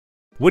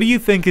What do you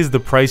think is the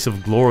price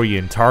of glory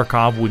in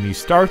Tarkov when you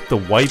start the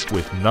wipe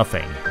with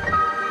nothing?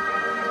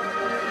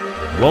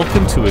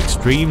 Welcome to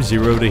Extreme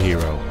Zero to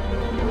Hero.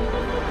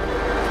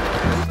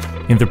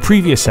 In the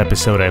previous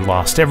episode, I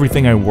lost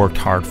everything I worked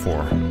hard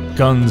for.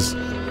 Guns,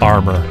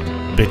 armor,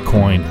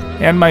 Bitcoin,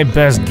 and my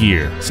best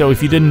gear. So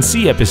if you didn't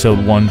see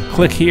episode 1,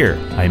 click here.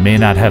 I may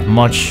not have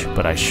much,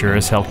 but I sure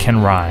as hell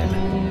can ride.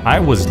 I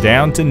was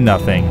down to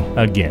nothing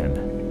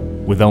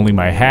again, with only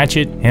my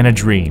hatchet and a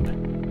dream.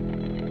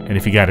 And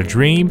if you got a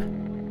dream,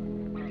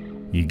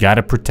 you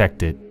gotta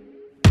protect it.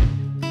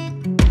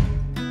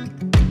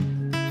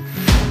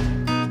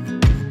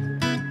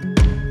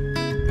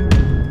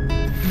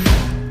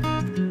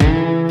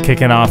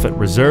 Kicking off at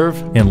reserve,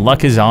 and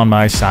luck is on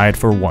my side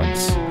for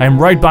once. I'm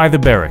right by the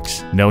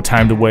barracks, no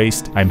time to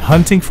waste. I'm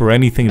hunting for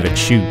anything that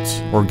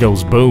shoots, or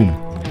goes boom.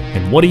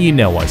 And what do you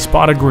know, I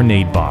spot a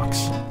grenade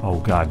box. Oh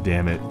god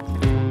damn it.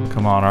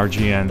 Come on,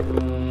 RGN.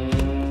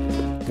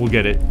 We'll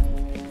get it.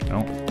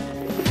 No.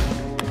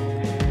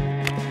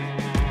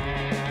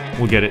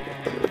 We'll get it.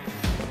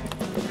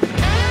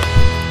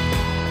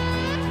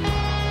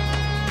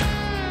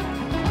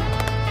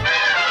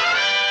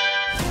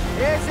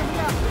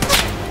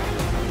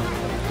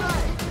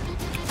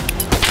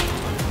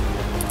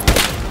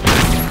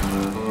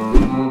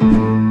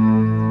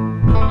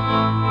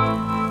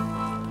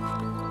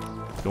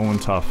 Going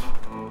tough.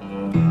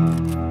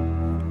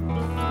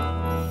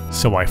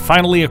 So I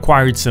finally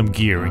acquired some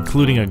gear,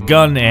 including a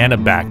gun and a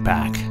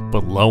backpack.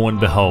 But lo and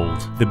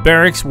behold, the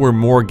barracks were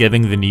more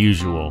giving than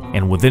usual,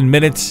 and within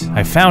minutes,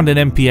 I found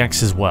an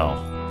MPX as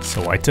well.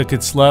 So I took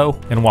it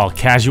slow, and while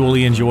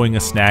casually enjoying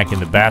a snack in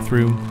the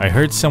bathroom, I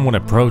heard someone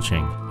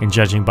approaching, and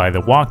judging by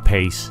the walk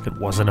pace, it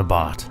wasn't a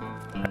bot.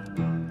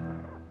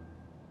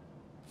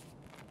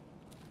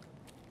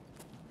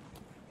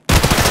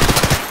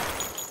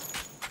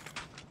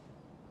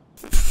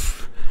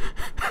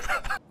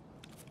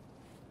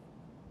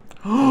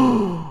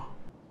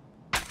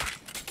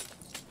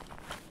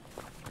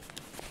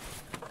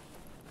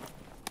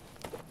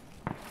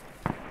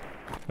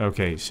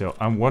 Okay, so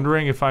I'm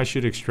wondering if I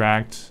should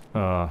extract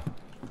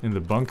in the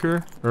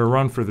bunker or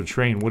run for the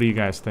train. What do you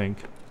guys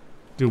think?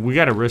 Dude, we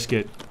gotta risk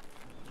it.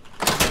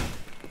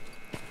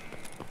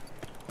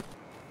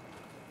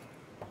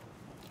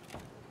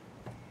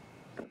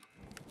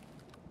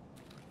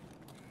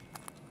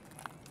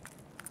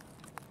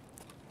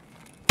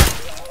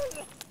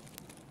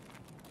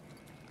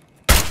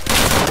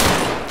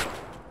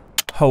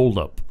 Hold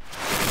up.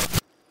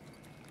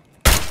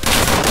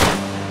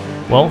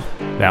 Well,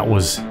 that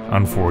was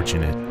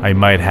unfortunate. I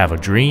might have a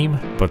dream,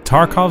 but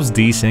Tarkov's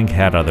desync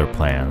had other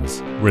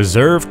plans.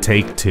 Reserve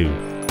take 2.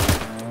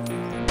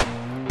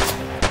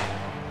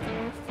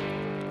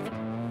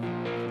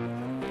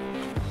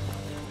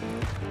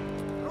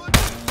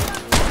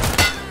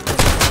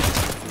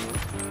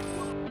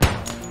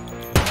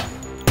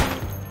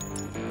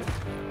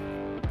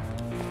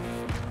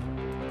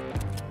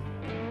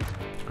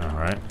 All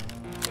right.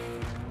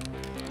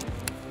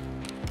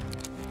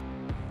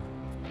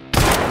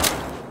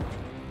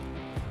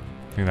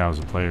 I think that was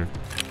a player.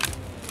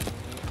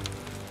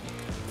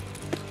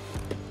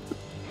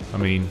 I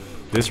mean,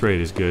 this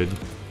raid is good.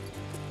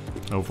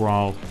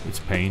 Overall, it's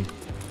pain.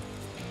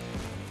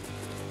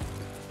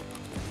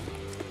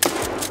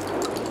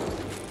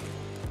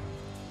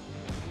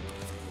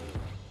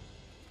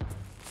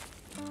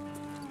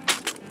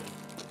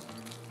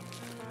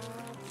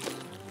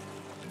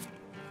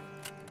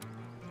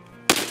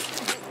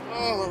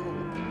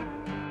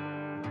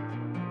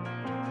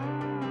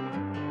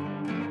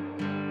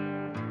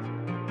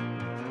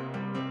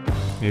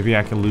 Maybe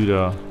I can loot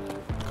a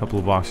couple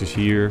of boxes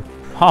here.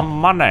 Oh,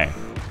 money!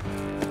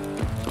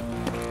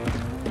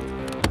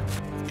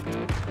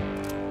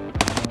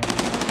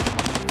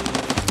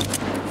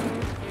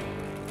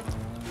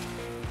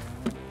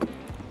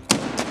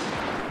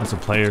 That's a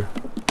player.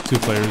 2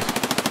 players.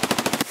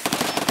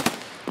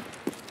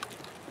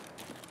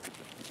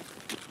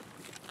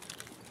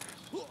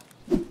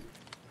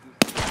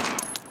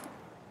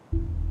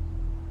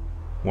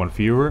 One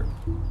fewer.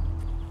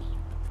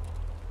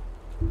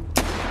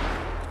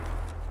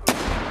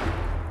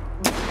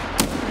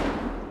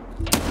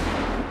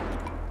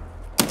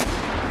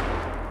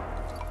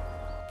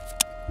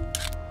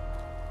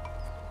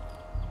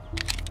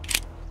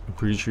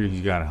 Pretty sure he's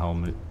got a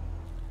helmet.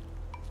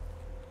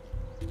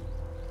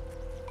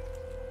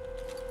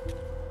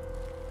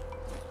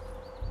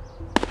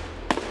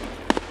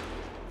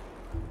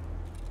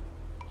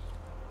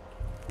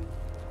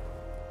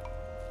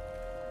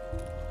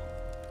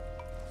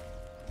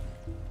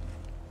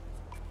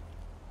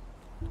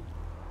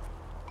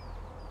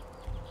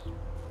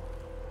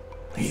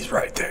 He's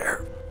right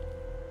there.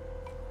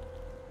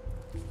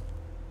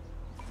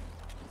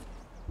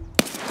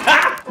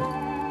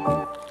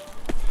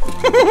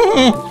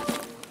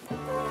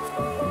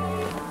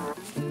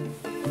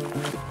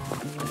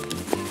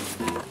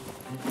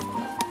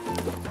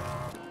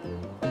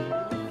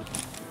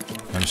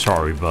 I'm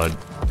sorry, bud.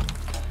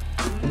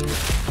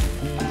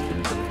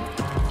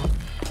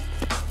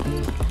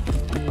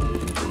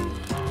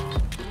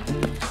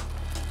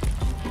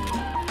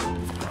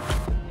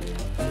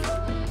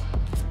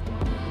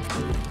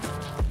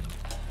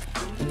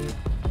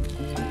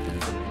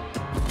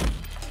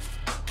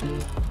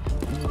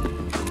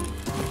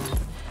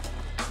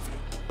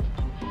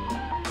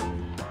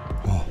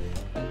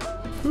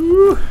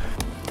 Woo.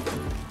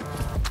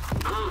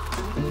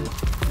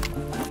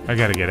 I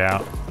gotta get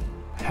out.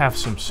 Have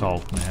some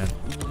salt, man.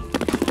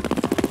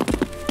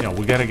 Yeah,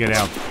 we gotta get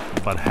out.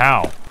 But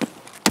how?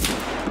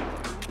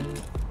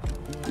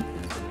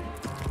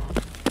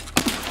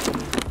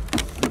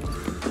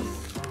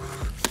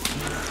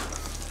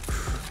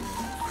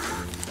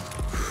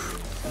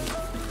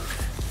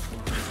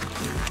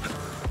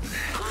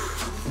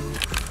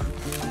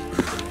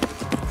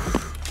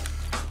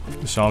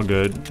 It's all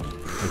good.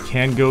 I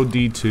can go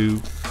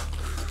D2.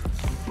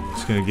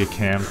 It's gonna get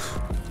camped.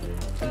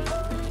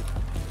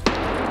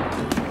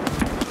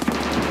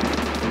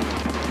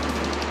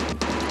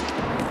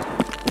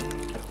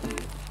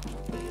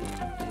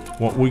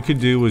 What we could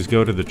do is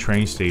go to the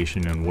train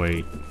station and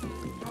wait.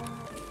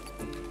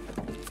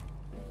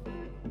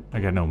 I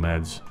got no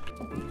meds.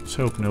 Let's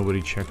hope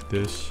nobody checked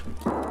this.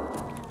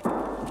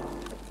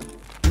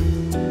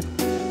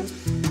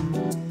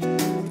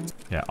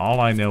 Yeah, all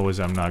I know is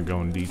I'm not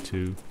going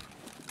D2.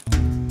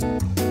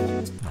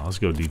 No, let's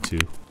go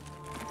D2.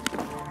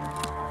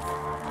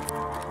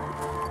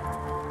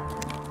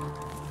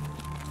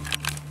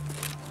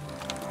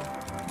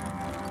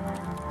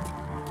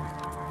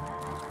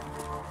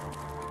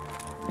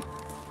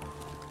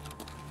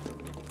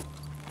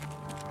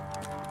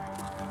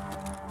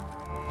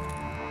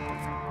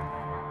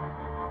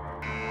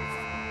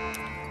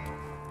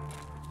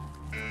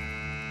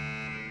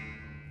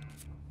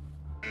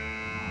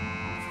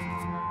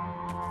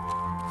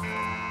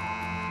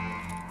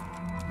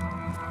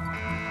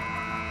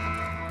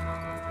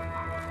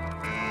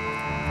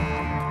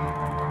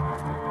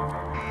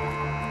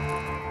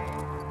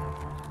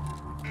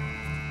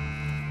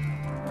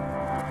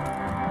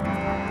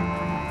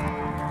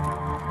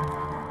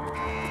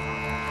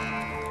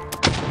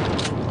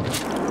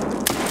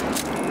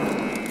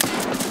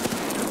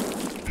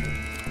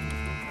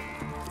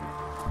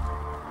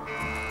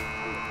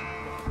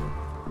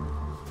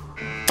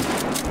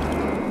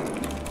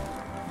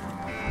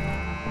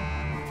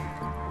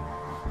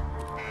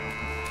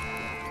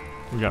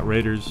 We got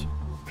raiders.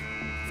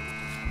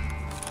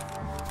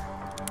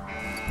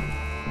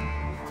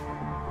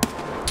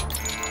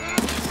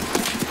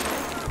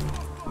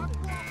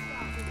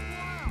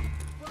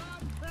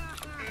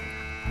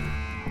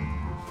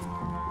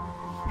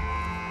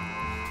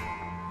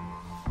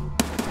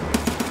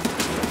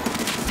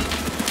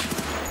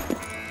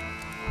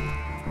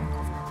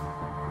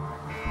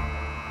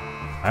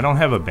 I don't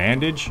have a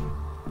bandage.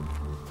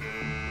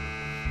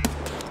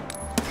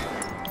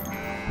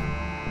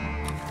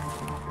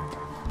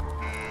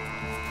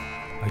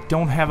 I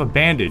don't have a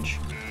bandage.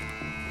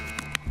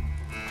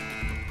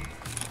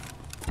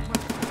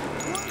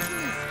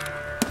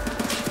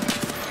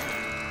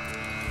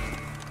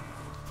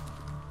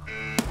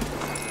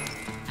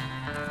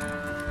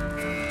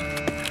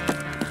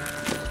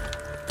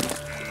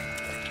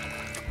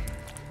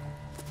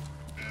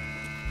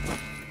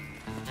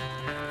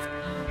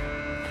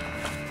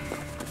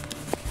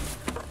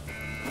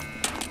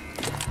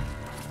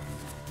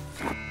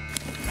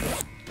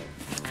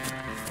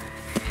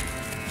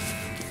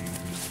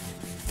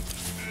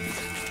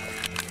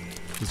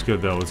 It's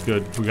good though, it's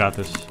good. We got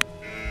this.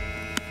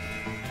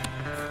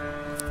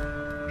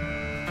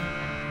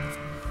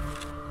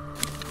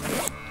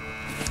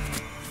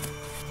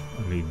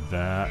 I need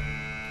that.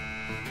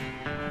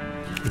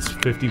 It's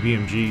 50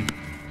 BMG.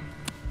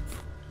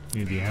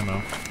 Need the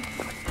ammo.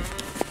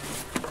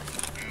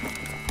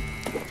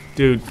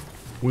 Dude,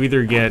 we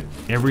either get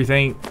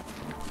everything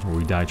or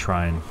we die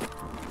trying.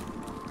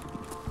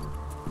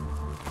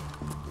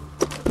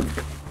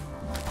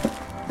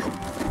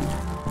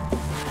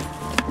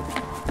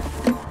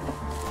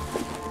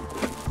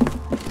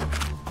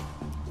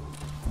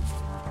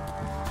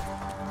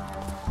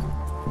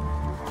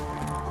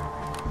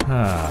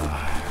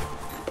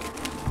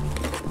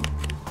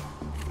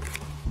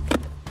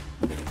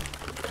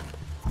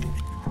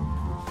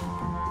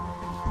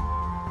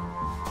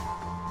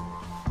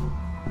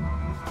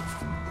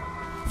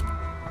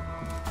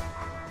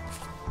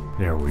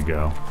 There we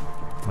go.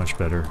 Much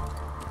better.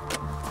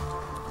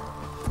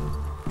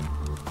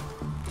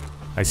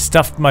 I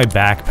stuffed my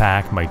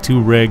backpack, my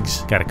 2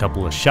 rigs, got a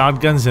couple of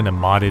shotguns and a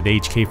modded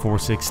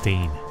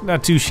HK416.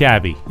 Not too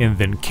shabby. And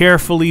then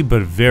carefully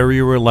but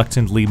very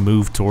reluctantly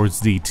moved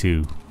towards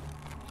D2.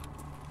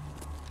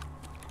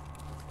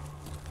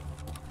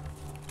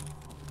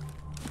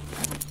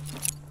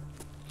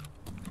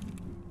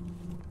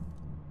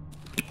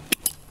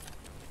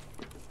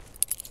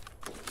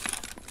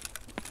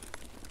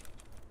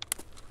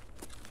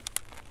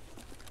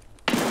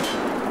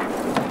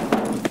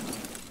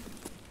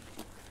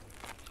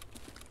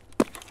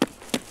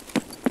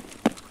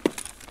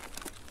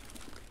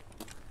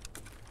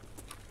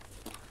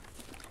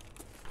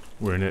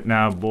 We're in it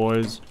now,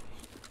 boys.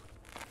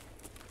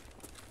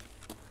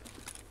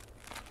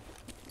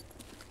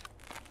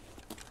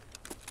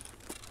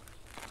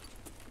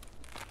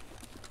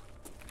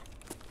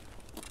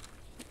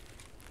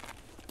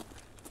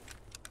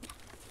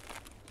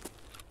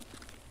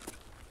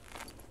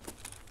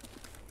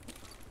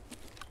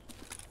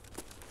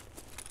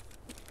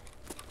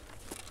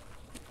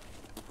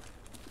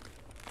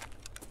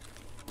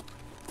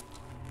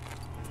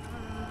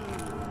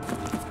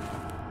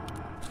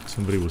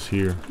 Somebody was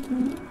here.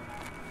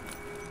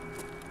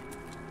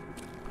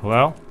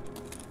 Hello?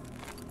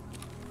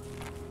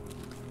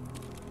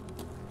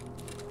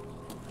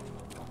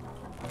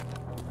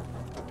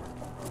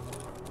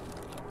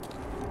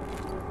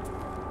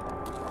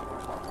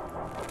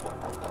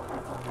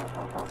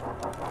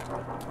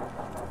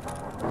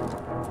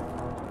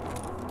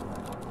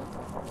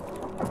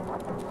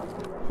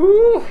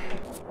 Whew.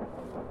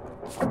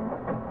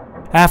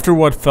 After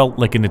what felt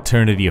like an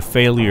eternity of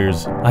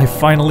failures, I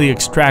finally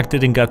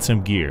extracted and got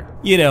some gear.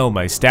 You know,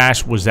 my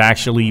stash was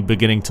actually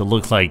beginning to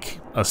look like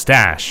a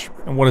stash.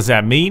 And what does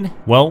that mean?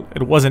 Well,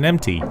 it wasn't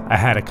empty. I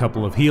had a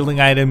couple of healing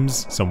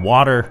items, some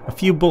water, a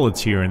few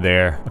bullets here and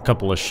there, a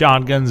couple of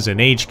shotguns, an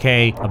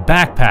HK, a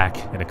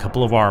backpack, and a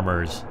couple of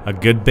armors. A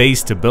good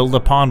base to build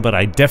upon, but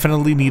I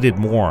definitely needed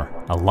more.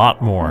 A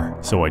lot more.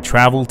 So I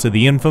traveled to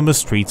the infamous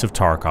streets of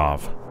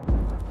Tarkov.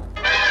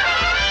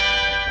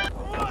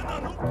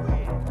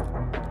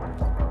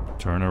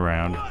 Turn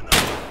around.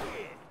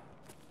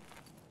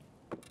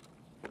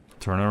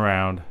 Turn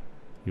around.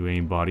 You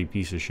ain't body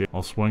piece of shit.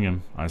 I'll swing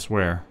him, I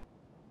swear.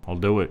 I'll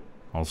do it.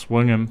 I'll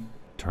swing him.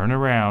 Turn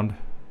around.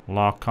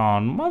 Lock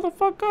on,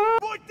 motherfucker!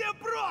 Будь ты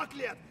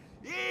проклят!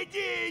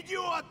 Иди,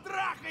 идиот,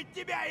 трахать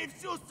тебя и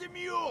всю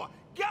семью!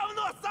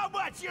 Говно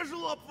собачье,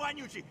 жлоб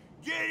вонючий!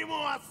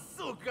 Дерьмо,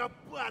 сука,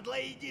 падла,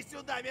 иди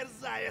сюда,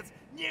 мерзавец!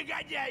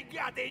 Негодяй,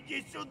 гад,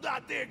 иди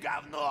сюда, ты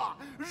говно!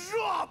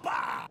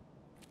 Жопа!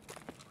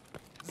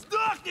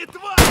 Сдохни,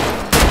 тварь!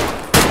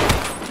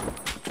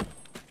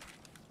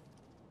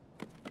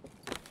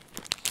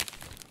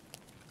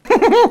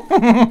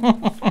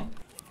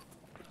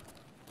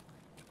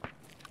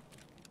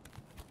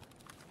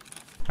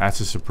 That's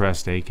a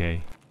suppressed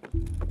AK.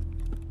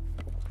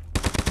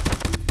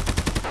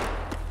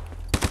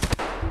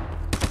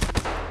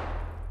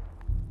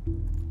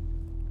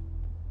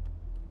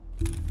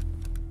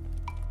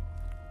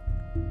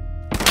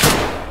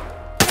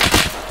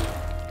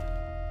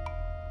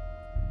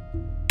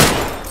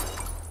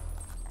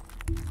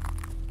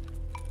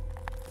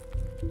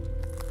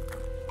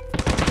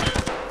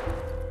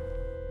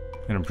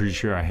 And I'm pretty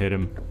sure I hit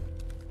him.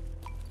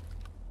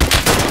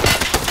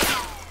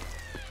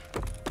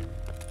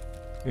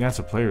 Yeah, that's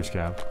a player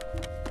scav.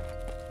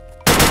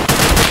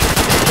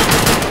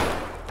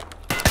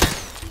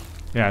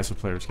 Yeah, it's a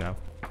player scav.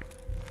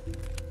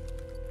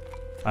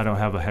 I don't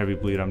have a heavy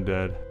bleed, I'm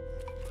dead.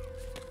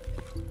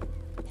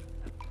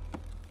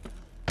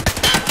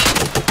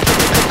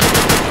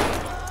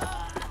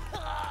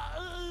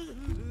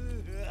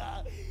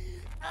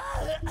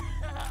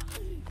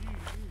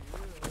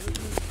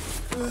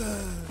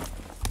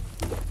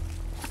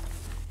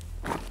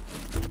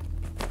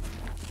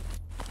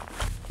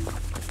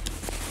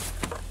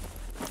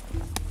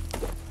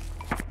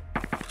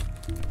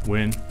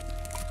 Win.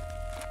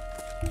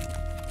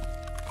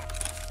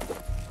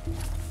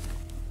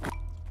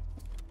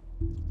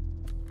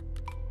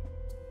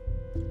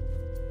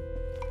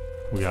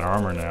 We got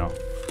armor now.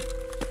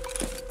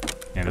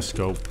 And a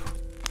scope.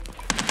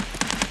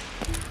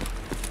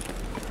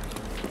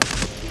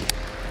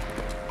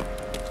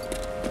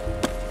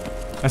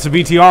 That's a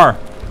BTR.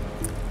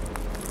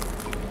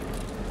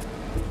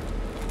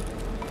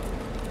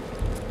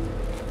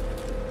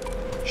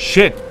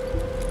 Shit.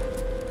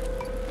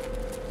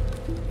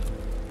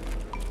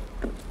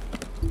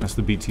 That's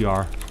the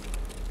BTR.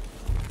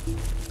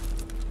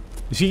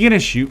 Is he gonna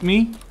shoot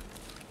me?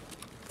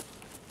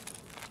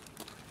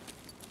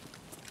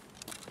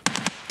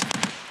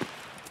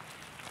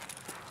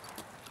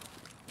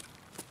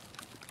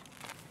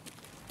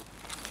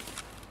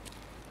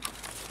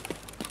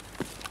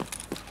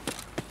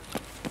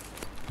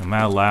 Am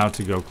I allowed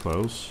to go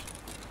close?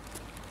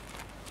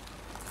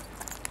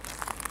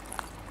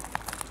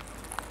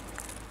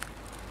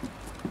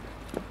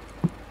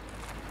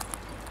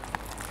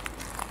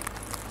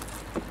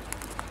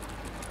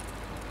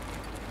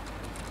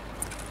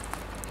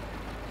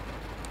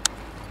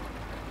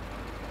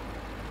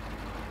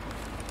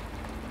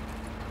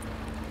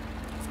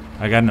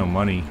 I got no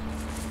money.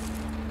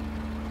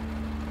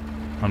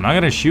 I'm not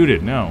gonna shoot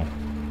it, no.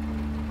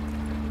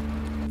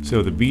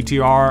 So the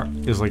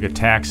BTR is like a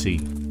taxi.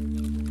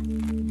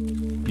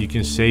 You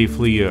can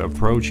safely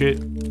approach it,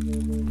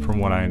 from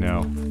what I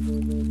know.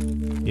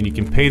 And you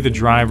can pay the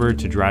driver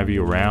to drive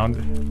you around,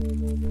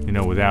 you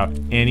know, without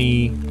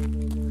any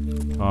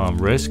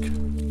risk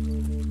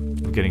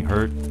of getting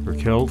hurt or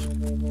killed.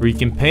 Or you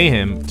can pay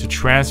him to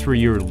transfer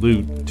your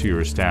loot to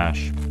your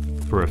stash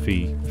for a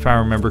fee. If I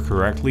remember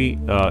correctly,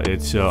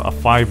 it's a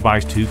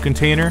 5x2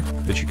 container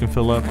that you can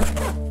fill up.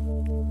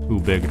 Ooh,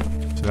 big.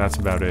 So that's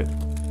about it.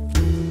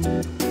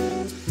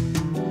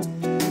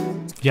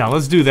 Yeah,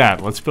 let's do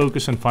that. Let's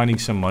focus on finding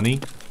some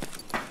money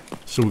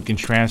so we can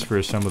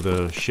transfer some of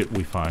the shit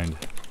we find.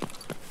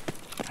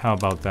 How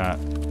about that?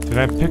 Did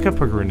I pick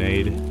up a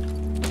grenade?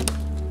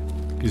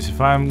 Because if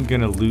I'm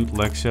gonna loot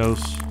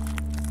Lexos,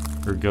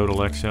 or go to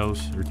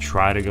Lexos, or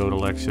try to go to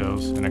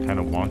Lexos, and I kind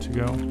of want to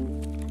go,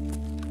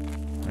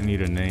 I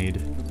need a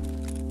nade.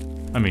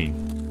 I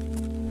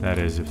mean, that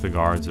is if the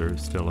guards are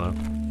still up.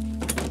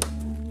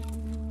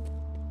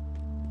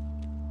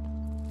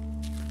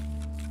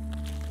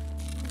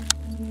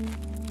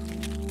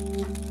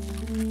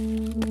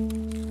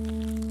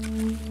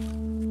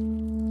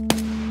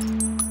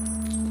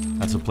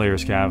 player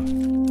scav.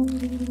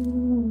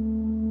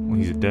 Well,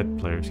 he's a dead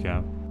player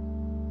scav.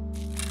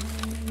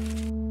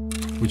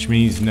 Which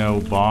means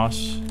no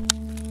boss,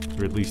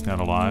 or at least not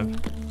alive.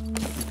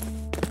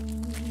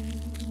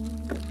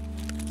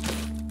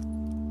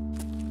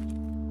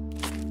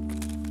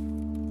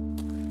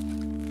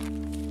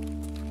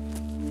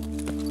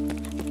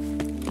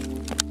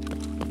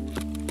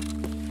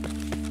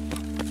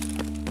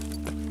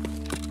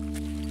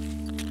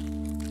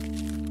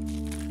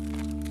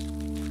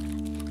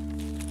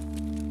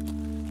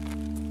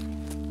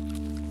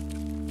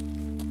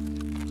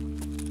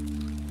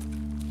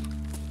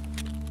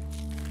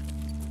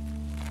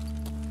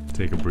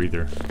 Take a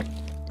breather.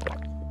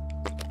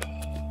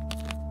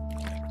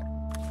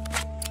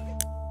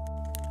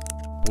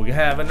 We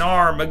have an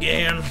arm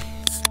again.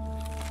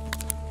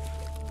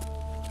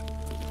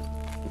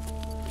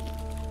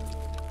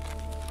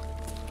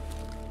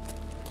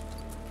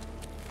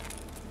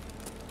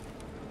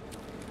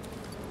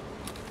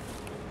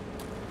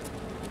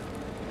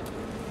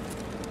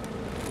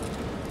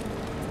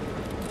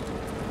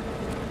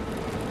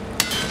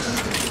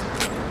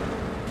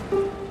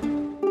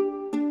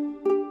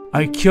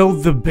 I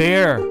killed the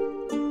bear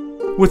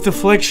with the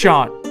flick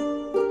shot.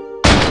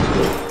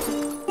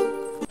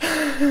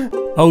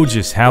 Oh,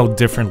 just how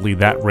differently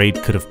that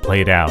raid could have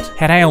played out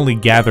had I only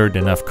gathered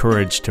enough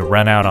courage to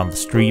run out on the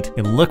street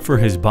and look for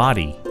his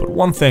body. But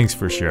one thing's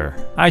for sure,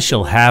 I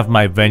shall have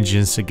my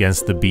vengeance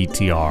against the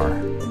BTR.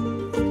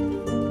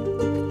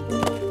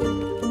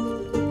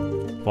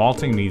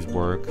 Vaulting needs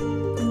work.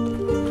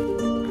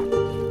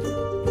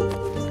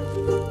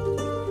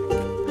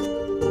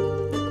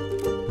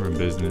 We're in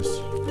business.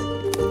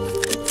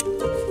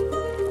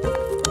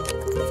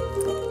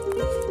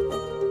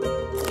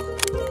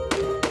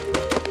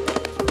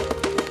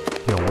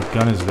 What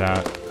gun is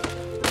that?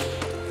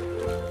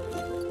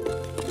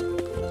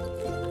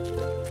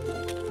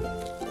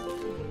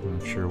 I'm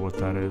not sure what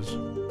that is.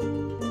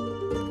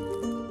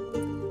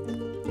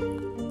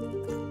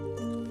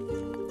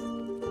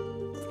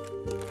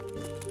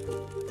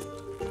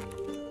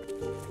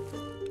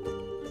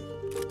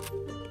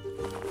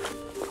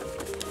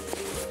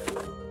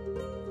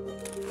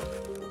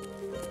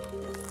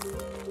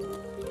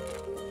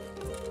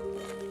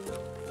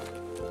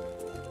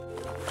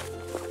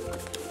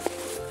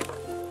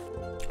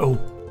 Oh.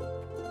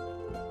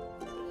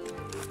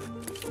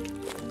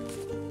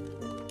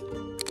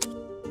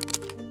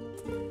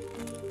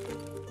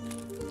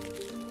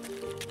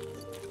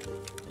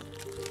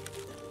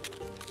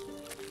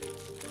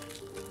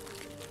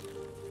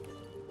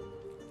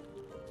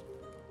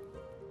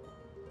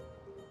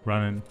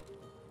 Running.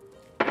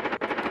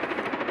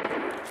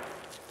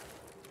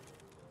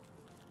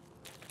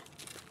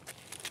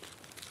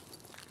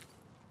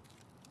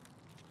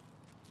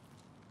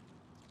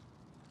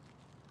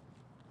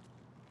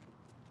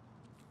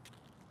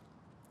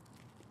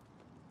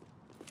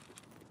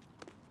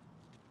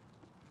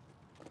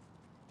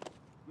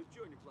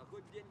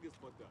 Неплохой день,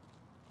 господа.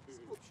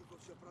 Скупщику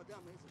все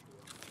продам и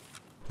заживем.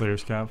 Player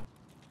scav.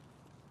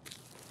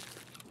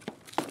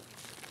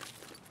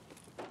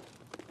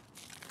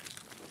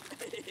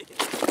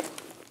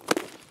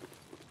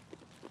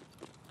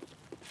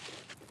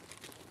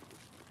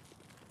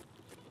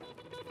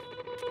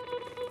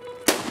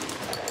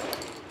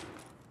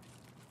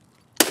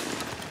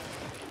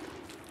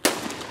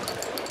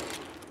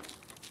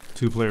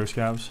 Two player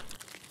scavs.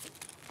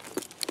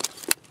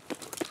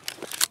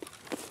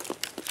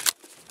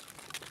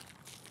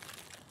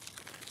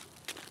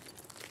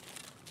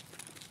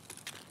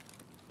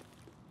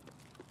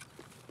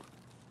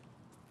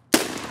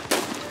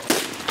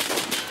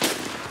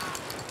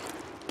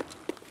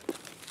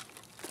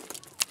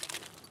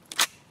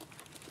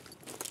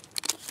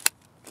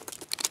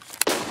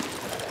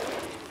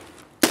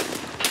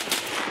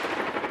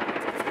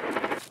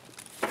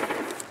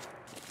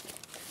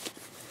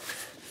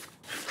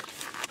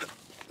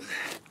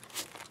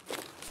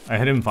 I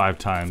hit him 5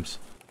 times.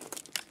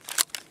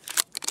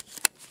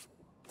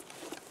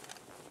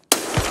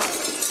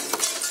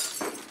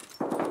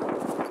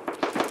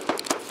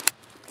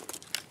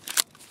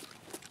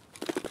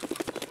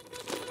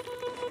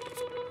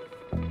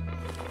 What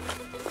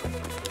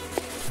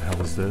the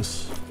hell is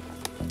this?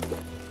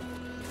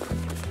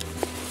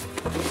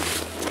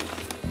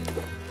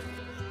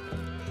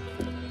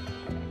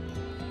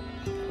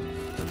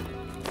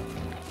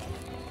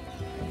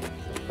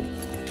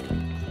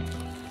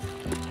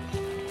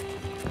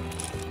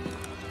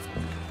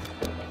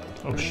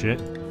 Oh shit.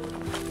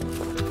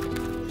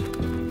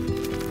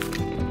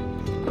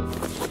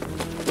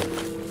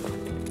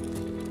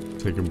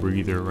 Take a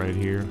breather right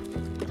here.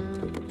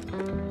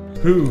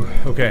 Whew,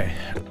 okay.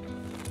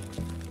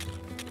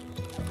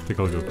 I think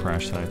I'll go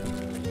crash site.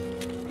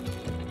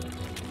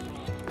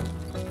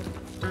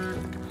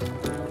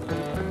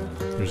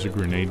 There's a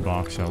grenade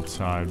box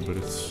outside, but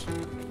it's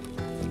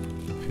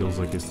feels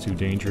like it's too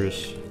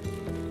dangerous.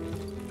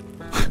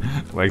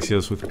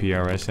 Lexios with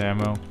PRS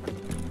ammo.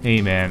 Hey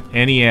man,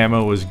 any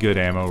ammo is good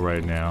ammo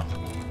right now.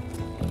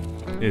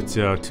 It's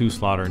 2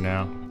 slaughter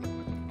now.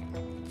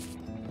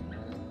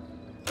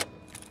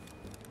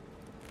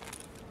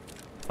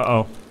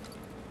 Uh-oh.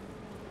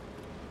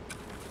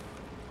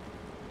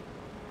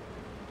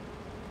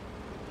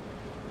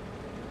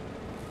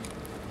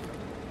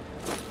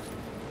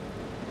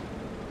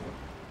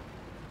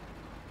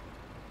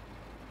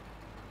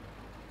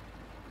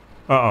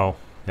 Uh-oh.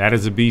 That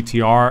is a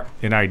BTR,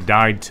 and I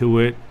died to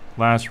it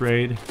last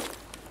raid.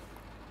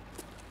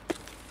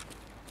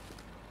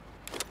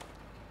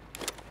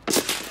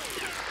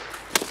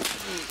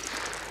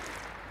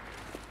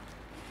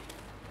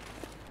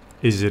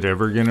 Is it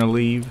ever gonna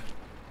leave?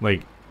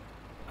 Like,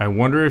 I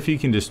wonder if you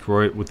can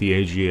destroy it with the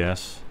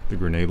AGS, the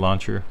grenade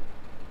launcher.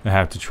 I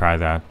have to try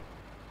that.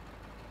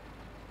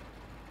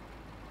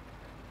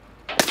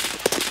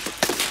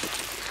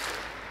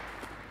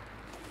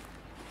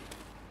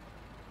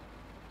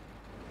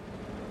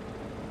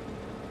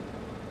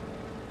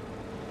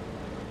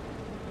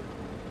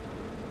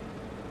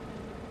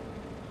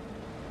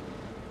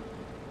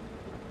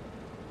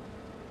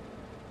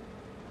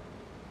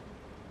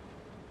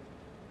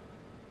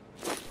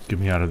 Get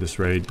me out of this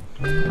raid.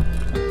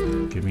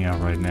 Get me out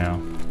right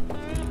now.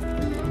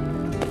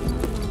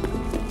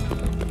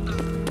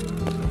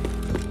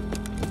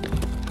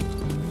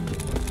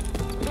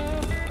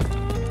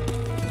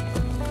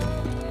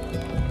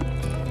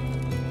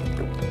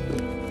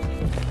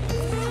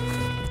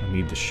 I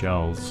need the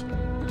shells.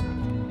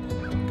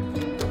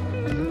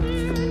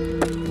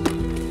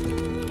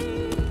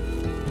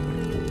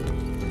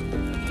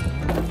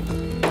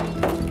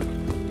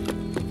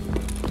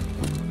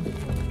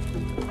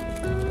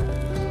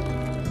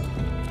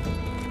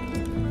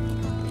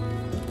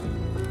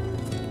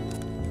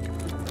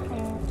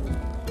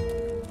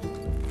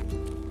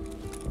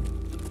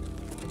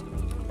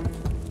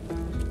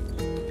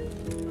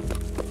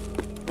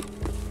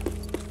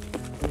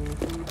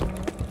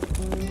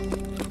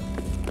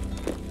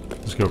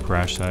 Let's go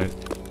crash site.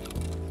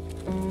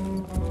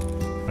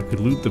 I could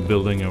loot the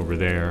building over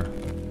there.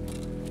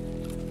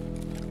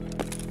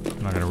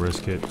 I'm not gonna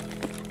risk it.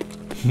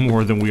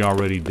 More than we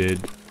already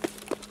did.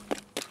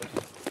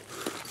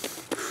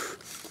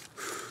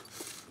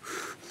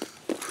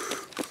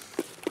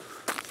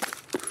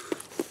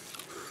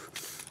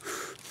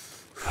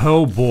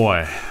 Oh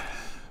boy.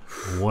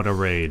 What a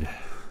raid.